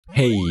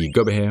Hey,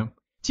 Guoba here.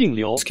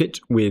 Jingliu Kit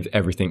with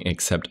everything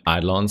except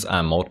Eidolons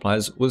and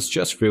multipliers was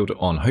just revealed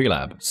on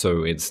HoYoLab,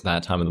 so it's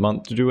that time of the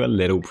month to do a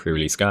little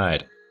pre-release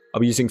guide.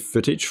 I'll be using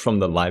footage from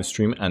the live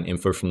stream and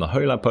info from the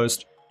HoYoLab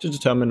post to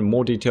determine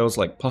more details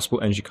like possible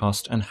energy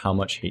cost and how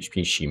much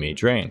HP she may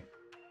drain.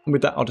 And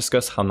with that, I'll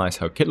discuss how nice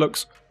her kit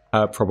looks,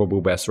 her probable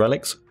best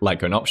relics,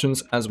 Litecoin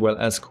options, as well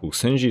as cool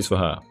synergies for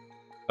her.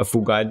 A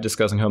full guide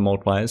discussing her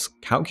multipliers,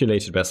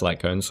 calculated best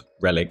Litecoins,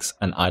 relics,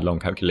 and Eidolon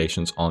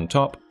calculations on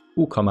top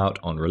will come out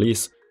on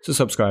release, so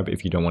subscribe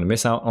if you don't want to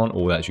miss out on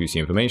all that juicy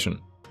information.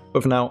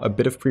 But for now, a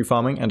bit of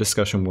pre-farming and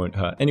discussion won't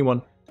hurt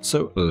anyone,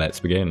 so let's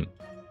begin.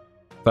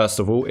 First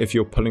of all, if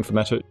you're pulling for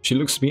meta, she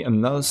looks to be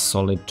another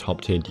solid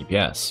top tier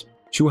DPS.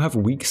 She will have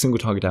weak single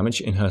target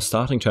damage in her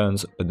starting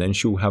turns, but then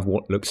she will have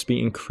what looks to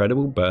be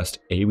incredible burst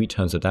AoE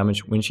turns of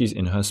damage when she's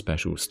in her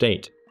special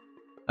state.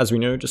 As we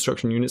know,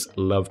 destruction units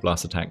love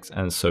blast attacks,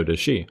 and so does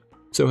she,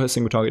 so her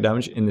single target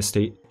damage in this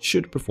state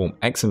should perform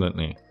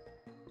excellently.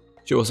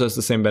 She also has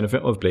the same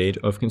benefit of Blade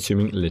of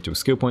consuming little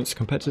skill points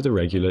compared to the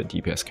regular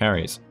DPS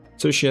carries,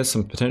 so she has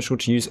some potential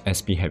to use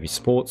SP heavy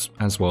supports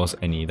as well as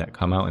any that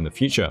come out in the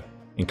future,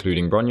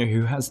 including Bronya,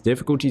 who has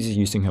difficulties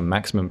using her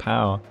maximum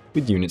power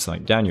with units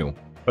like Daniel.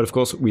 But of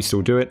course we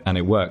still do it and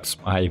it works.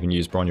 I even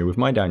use Bronya with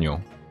my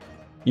Daniel.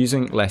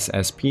 Using less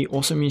SP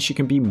also means she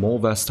can be more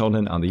versatile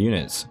than other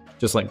units,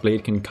 just like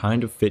Blade can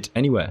kind of fit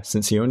anywhere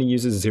since he only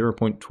uses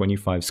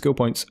 0.25 skill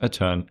points a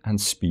turn and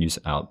spews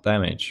out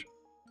damage.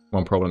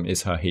 One problem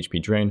is her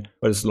HP drain,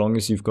 but as long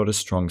as you've got a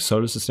strong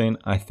solo sustain,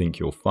 I think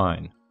you're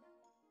fine.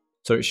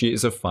 So she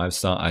is a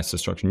 5-star ice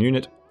destruction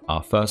unit,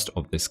 our first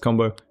of this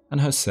combo,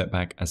 and her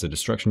setback as a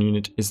destruction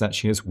unit is that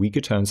she has weaker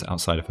turns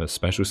outside of her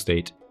special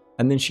state,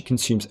 and then she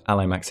consumes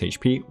ally max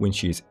HP when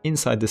she is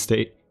inside the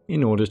state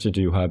in order to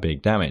do her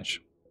big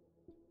damage.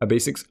 Her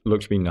basics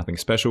look to be nothing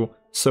special,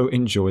 so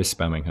enjoy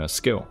spamming her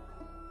skill.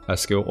 Her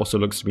skill also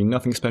looks to be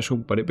nothing special,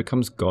 but it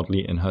becomes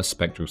godly in her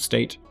spectral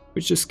state,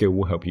 which the skill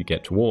will help you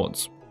get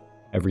towards.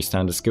 Every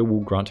standard skill will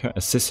grant her a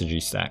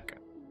Synergy stack.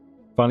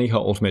 Finally, her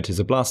ultimate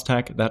is a blast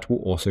attack that will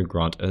also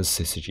grant a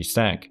Synergy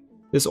stack.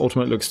 This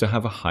ultimate looks to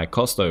have a high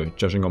cost though,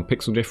 judging on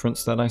pixel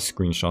difference that I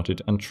screenshotted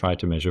and tried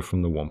to measure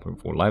from the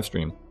 1.4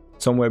 livestream,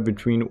 somewhere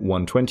between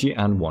 120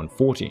 and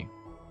 140.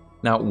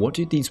 Now, what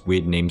do these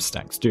weird named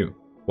stacks do?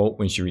 Well,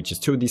 when she reaches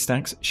 2 of these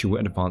stacks, she will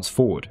advance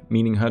forward,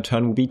 meaning her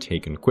turn will be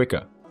taken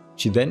quicker.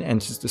 She then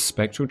enters the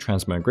spectral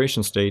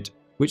transmigration state,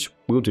 which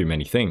will do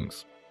many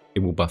things. It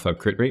will buff her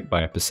crit rate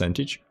by a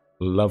percentage,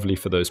 lovely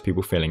for those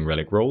people failing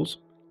relic rolls.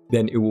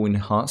 Then it will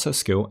enhance her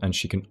skill and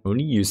she can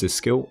only use this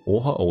skill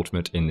or her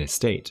ultimate in this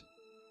state.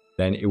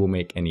 Then it will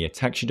make any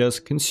attack she does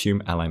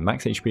consume ally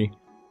max HP,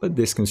 but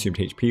this consumed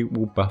HP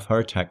will buff her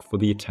attack for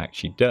the attack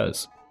she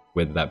does,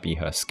 whether that be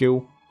her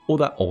skill or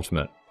that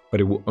ultimate, but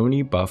it will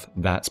only buff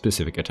that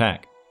specific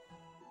attack.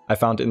 I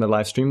found in the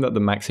live stream that the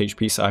max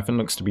HP siphon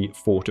looks to be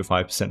 4 to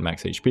 5%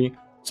 max HP,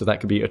 so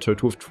that could be a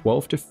total of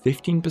 12 to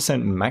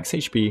 15% max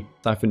HP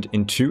siphoned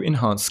in 2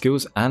 enhanced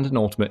skills and an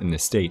ultimate in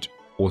this state,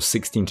 or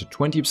 16 to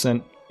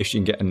 20% if she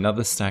can get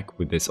another stack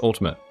with this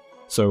ultimate.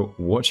 So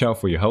watch out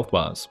for your health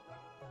bars.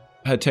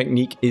 Her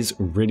technique is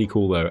really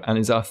cool though, and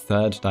is our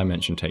 3rd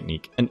dimension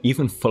technique, and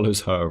even follows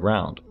her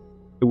around.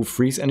 It will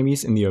freeze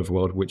enemies in the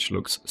overworld, which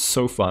looks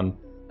so fun,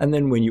 and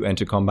then when you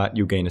enter combat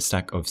you'll gain a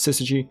stack of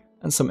Synergy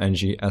and some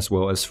energy as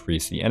well as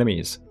freeze the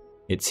enemies.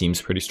 It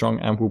seems pretty strong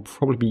and will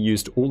probably be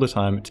used all the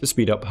time to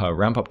speed up her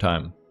ramp up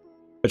time.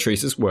 Her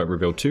traces were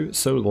revealed too,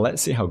 so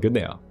let's see how good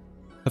they are.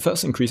 Her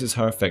first increases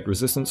her effect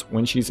resistance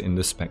when she's in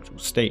the spectral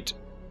state.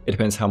 It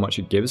depends how much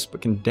it gives,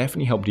 but can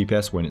definitely help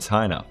DPS when it's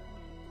high enough.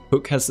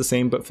 Hook has the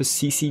same but for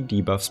CC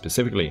debuff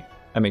specifically,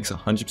 and makes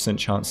 100%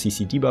 chance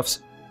CC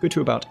debuffs go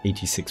to about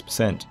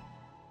 86%.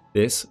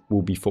 This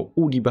will be for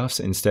all debuffs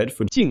instead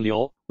for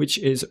Jingliu, which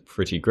is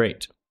pretty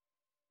great.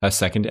 Her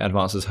second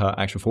advances her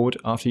action forward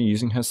after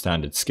using her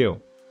standard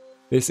skill.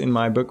 This in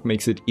my book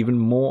makes it even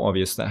more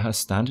obvious that her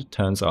standard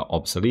turns are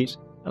obsolete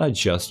and are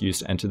just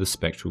used to enter the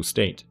spectral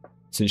state,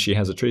 since she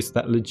has a trace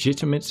that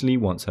legitimately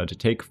wants her to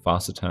take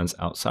faster turns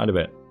outside of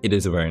it. It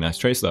is a very nice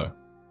trace though.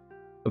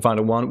 The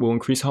final one will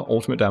increase her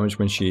ultimate damage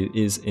when she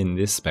is in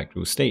this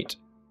spectral state.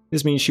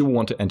 This means she will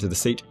want to enter the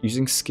state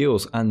using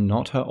skills and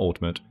not her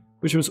ultimate,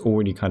 which was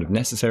already kind of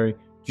necessary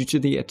due to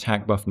the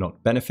attack buff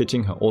not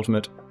benefiting her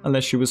ultimate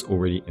unless she was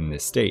already in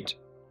this state.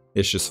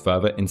 This just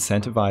further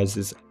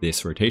incentivizes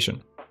this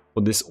rotation.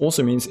 What this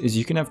also means is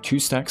you can have 2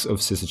 stacks of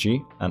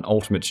Synergy and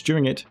ultimate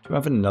during it to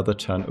have another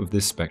turn of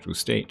this spectral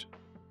state.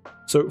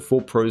 So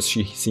for pros,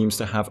 she seems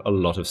to have a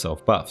lot of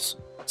self buffs.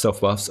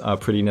 Self buffs are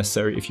pretty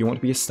necessary if you want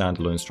to be a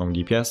standalone strong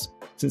DPS,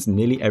 since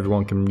nearly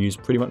everyone can use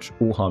pretty much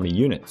all harmony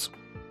units.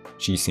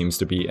 She seems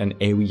to be an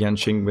AoE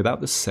Yanqing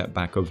without the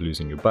setback of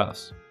losing your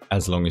buffs.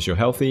 As long as you're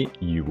healthy,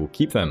 you will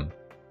keep them.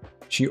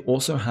 She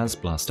also has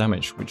blast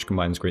damage, which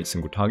combines great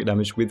single target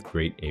damage with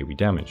great AoE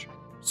damage,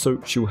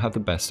 so she will have the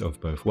best of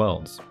both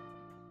worlds.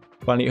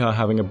 Finally, her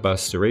having a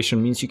burst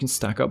duration means you can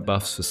stack up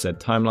buffs for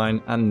said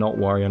timeline and not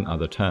worry on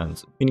other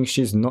turns, meaning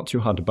she's not too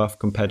hard to buff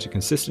compared to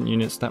consistent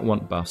units that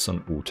want buffs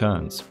on all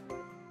turns.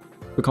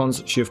 For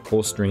cons, she of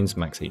course drains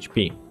max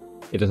HP.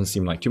 It doesn't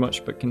seem like too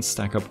much, but can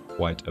stack up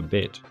quite a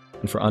bit.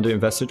 And for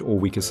underinvested or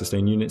weaker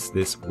sustained units,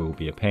 this will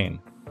be a pain.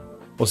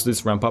 Also,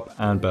 this ramp up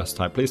and burst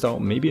type playstyle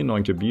may be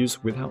annoying to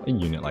abuse without a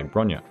unit like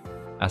Bronya.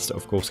 Asta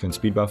of course can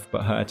speed buff,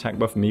 but her attack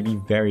buff may be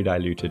very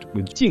diluted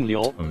with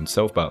Jingliu's own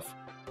self buff.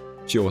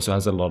 She also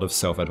has a lot of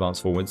self advance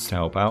forwards to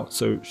help out,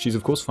 so she's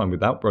of course fine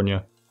without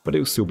Bronya, but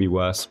it'll still be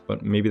worse,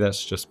 but maybe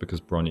that's just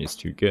because Bronya is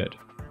too good.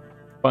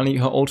 Finally,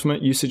 her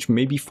ultimate usage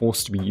may be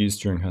forced to be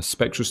used during her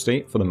spectral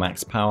state for the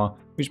max power,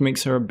 which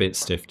makes her a bit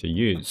stiff to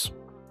use.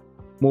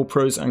 More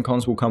pros and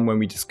cons will come when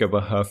we discover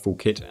her full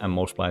kit and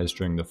multipliers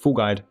during the full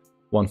guide.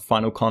 One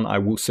final con I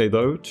will say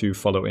though, to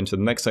follow into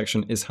the next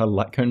section, is her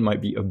light cone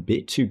might be a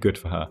bit too good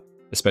for her,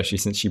 especially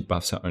since she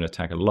buffs her own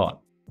attack a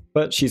lot.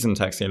 But she's an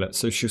attack scaler,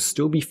 so she'll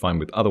still be fine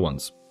with other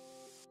ones.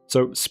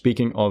 So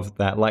speaking of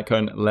that light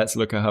cone, let's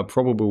look at her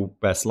probable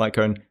best light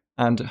cone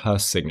and her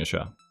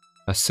signature.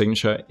 Her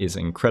signature is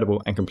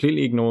incredible and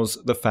completely ignores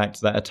the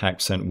fact that attack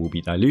percent will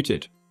be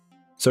diluted.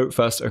 So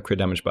first, a crit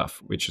damage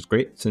buff, which is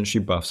great since she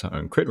buffs her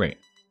own crit rate.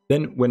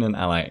 Then when an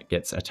ally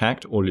gets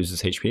attacked or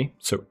loses HP,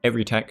 so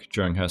every attack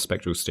during her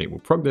spectral state will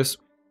prog this,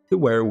 the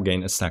wearer will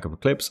gain a stack of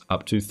Eclipse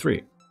up to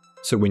 3.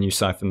 So when you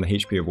siphon the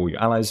HP of all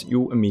your allies,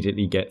 you'll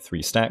immediately get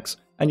 3 stacks,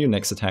 and your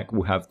next attack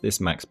will have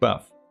this max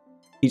buff.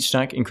 Each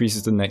stack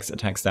increases the next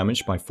attack's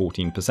damage by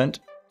 14%,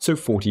 so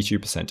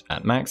 42%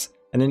 at max,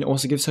 and then it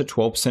also gives her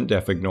 12%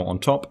 death ignore on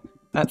top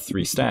at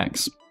 3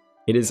 stacks.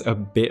 It is a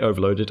bit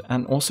overloaded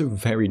and also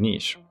very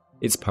niche.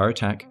 It's per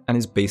attack and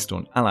is based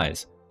on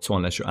allies, so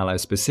unless your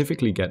allies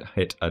specifically get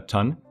hit a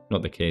ton,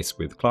 not the case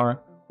with Clara,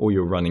 or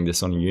you're running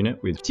this on a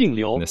unit with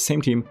Jingliu in the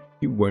same team,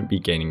 you won't be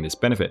gaining this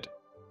benefit.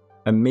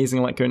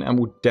 Amazing light cone and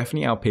will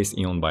definitely outpace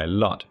Aeon by a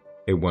lot.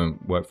 It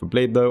won't work for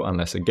Blade though,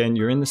 unless again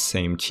you're in the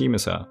same team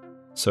as her,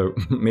 so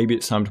maybe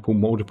it's time to pull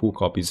multiple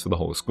copies for the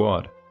whole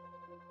squad.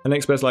 The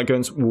next best light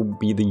cones will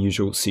be the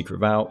usual Secret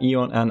Vow,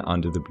 Aeon and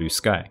Under the Blue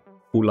Sky,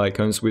 all light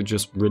cones with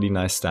just really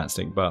nice stat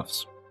stick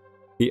buffs.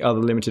 The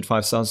other limited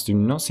 5 stars do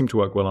not seem to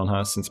work well on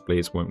her since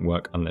Blades won't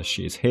work unless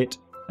she is hit,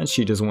 and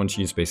she doesn't want to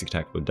use basic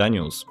attack for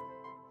Daniels.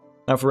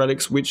 Now for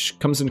Relics, which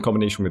comes in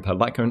combination with her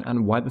light cone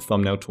and why the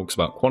thumbnail talks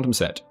about Quantum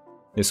Set.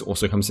 This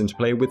also comes into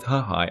play with her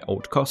high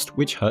ult cost,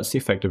 which hurts the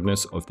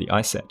effectiveness of the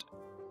ice set.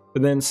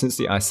 But then since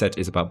the ice set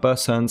is about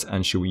burst turns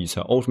and she will use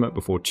her ultimate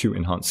before 2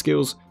 enhanced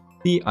skills,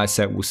 the ice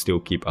set will still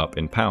keep up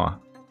in power.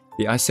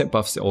 The ice set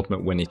buffs the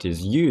ultimate when it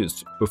is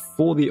used,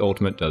 before the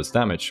ultimate does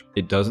damage.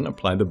 It doesn't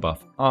apply the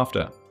buff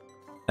after.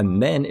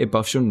 And then it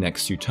buffs your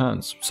next 2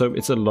 turns, so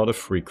it's a lot of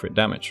free crit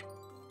damage.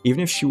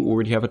 Even if you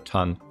already have a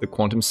ton, the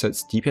Quantum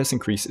Set's DPS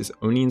increase is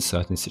only in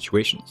certain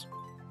situations.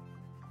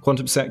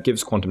 Quantum Set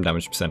gives quantum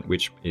damage percent,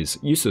 which is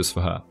useless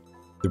for her.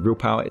 The real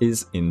power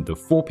is in the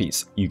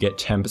 4-piece. You get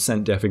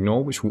 10% death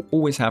ignore, which will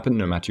always happen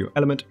no matter your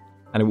element,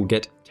 and it will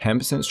get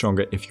 10%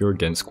 stronger if you're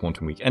against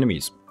quantum weak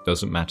enemies.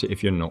 Doesn't matter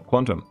if you're not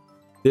quantum.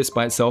 This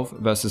by itself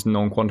versus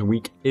non-quantum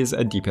weak is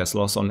a DPS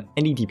loss on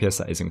any DPS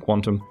that isn't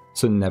quantum,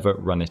 so never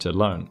run it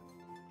alone.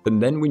 But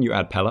then when you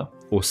add Pella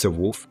or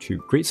Silverwolf to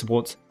great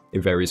supports,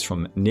 it varies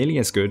from nearly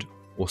as good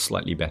or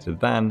slightly better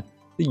than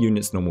the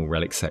unit's normal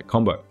relic set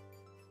combo.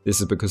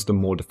 This is because the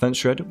more defense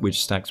shred,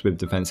 which stacks with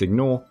defense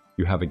ignore,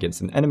 you have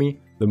against an enemy,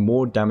 the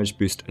more damage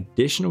boost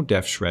additional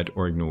death shred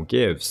or ignore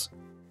gives.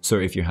 So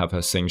if you have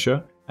her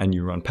signature and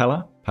you run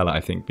Pella I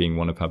think being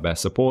one of her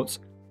best supports,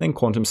 then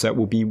Quantum Set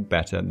will be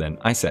better than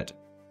Ice Set.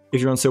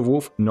 If you run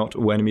Silverwolf, not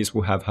all enemies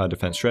will have her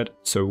defense shred,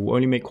 so it will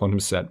only make Quantum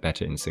Set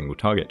better in single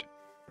target.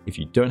 If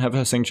you don't have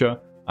her signature,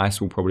 Ice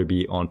will probably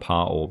be on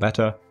par or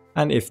better,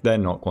 and if they're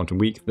not quantum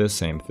weak, the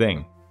same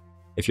thing.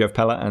 If you have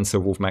Pella and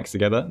Silverwolf max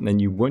together, then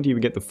you won't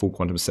even get the full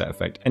Quantum Set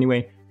effect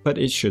anyway, but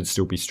it should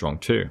still be strong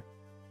too.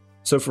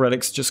 So for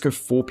relics, just go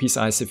 4-piece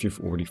Ice if you've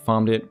already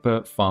farmed it,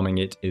 but farming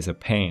it is a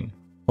pain.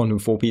 Quantum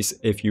 4-piece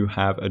if you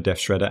have a Death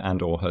Shredder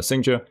and or her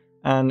signature,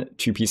 and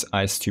 2-piece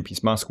Ice,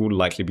 2-piece Mask will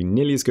likely be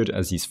nearly as good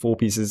as these 4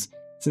 pieces,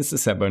 since the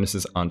set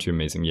bonuses aren't too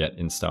amazing yet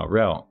in Star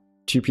Rail.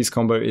 2-piece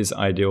combo is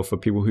ideal for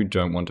people who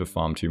don't want to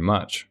farm too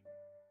much.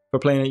 For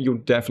playing it, you'll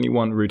definitely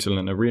want Rootal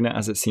in Arena,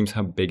 as it seems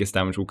her biggest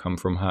damage will come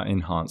from her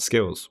enhanced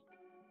skills.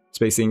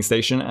 Spacing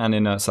Station and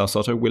in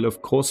Salsoto will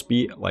of course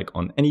be like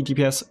on any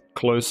DPS,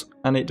 close,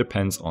 and it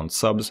depends on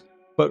subs,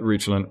 but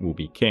Rootalin will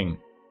be king.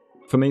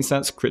 For main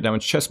stats, crit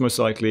damage chest most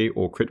likely,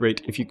 or crit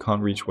rate if you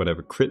can't reach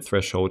whatever crit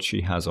threshold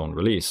she has on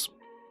release.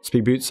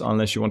 Speed boots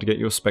unless you want to get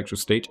your spectral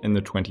state in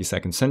the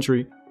 22nd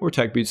century, or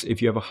attack boots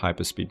if you have a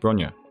hyper speed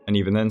Bronya, and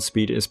even then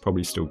speed is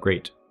probably still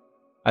great.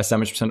 Ice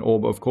damage percent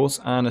orb of course,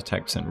 and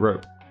attack percent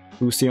rope.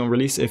 We will see on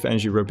release if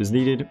energy rope is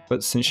needed,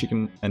 but since she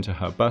can enter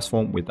her burst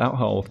form without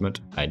her ultimate,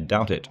 I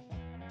doubt it.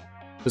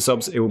 For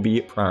subs, it will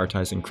be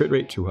prioritizing crit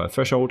rate to her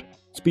threshold,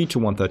 speed to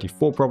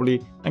 134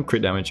 probably, and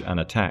crit damage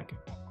and attack.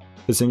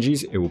 For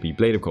Synergies, it will be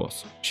Blade of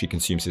course. She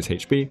consumes his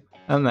HP,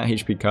 and that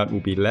HP cut will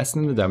be less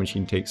than the damage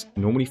he takes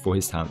normally for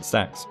his talent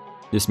stacks.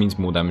 This means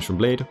more damage from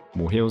Blade,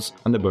 more heals,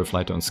 and they're both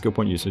lighter on skill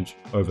point usage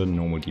over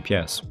normal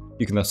DPS.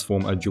 You can thus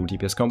form a dual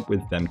DPS comp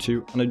with them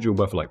two and a dual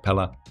buff like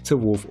Pella,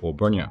 Silverwolf or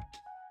Bronya.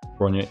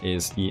 Bronya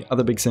is the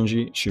other big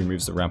synergy. She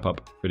removes the ramp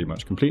up pretty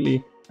much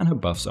completely, and her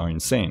buffs are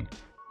insane.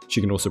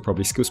 She can also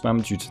probably skill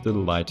spam due to the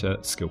lighter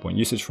skill point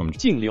usage from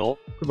Jingliu,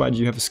 provided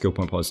you have a skill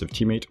point positive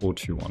teammate or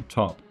 2 on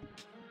top.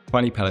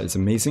 Finally, Palette is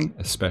amazing,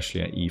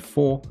 especially at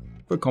E4,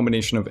 for a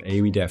combination of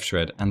AoE Death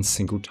Shred and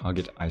single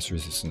target ice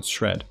resistance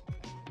shred.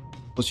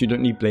 Plus, you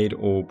don't need Blade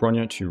or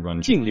Bronya to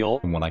run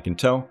Jingliu. From what I can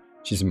tell,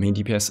 she's a main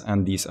DPS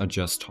and these are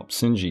just top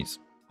synergies.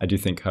 I do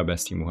think her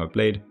best team will have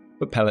Blade,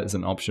 but Palette is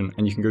an option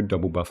and you can go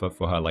double buffer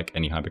for her like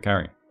any hyper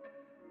carry.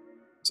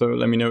 So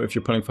let me know if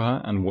you're pulling for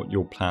her and what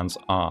your plans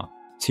are.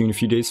 See you in a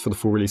few days for the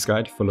full release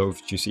guide, full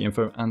of juicy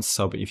info, and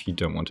sub if you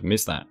don't want to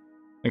miss that.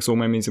 Thanks to all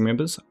my amazing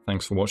members,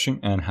 thanks for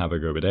watching, and have a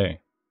Guoba day.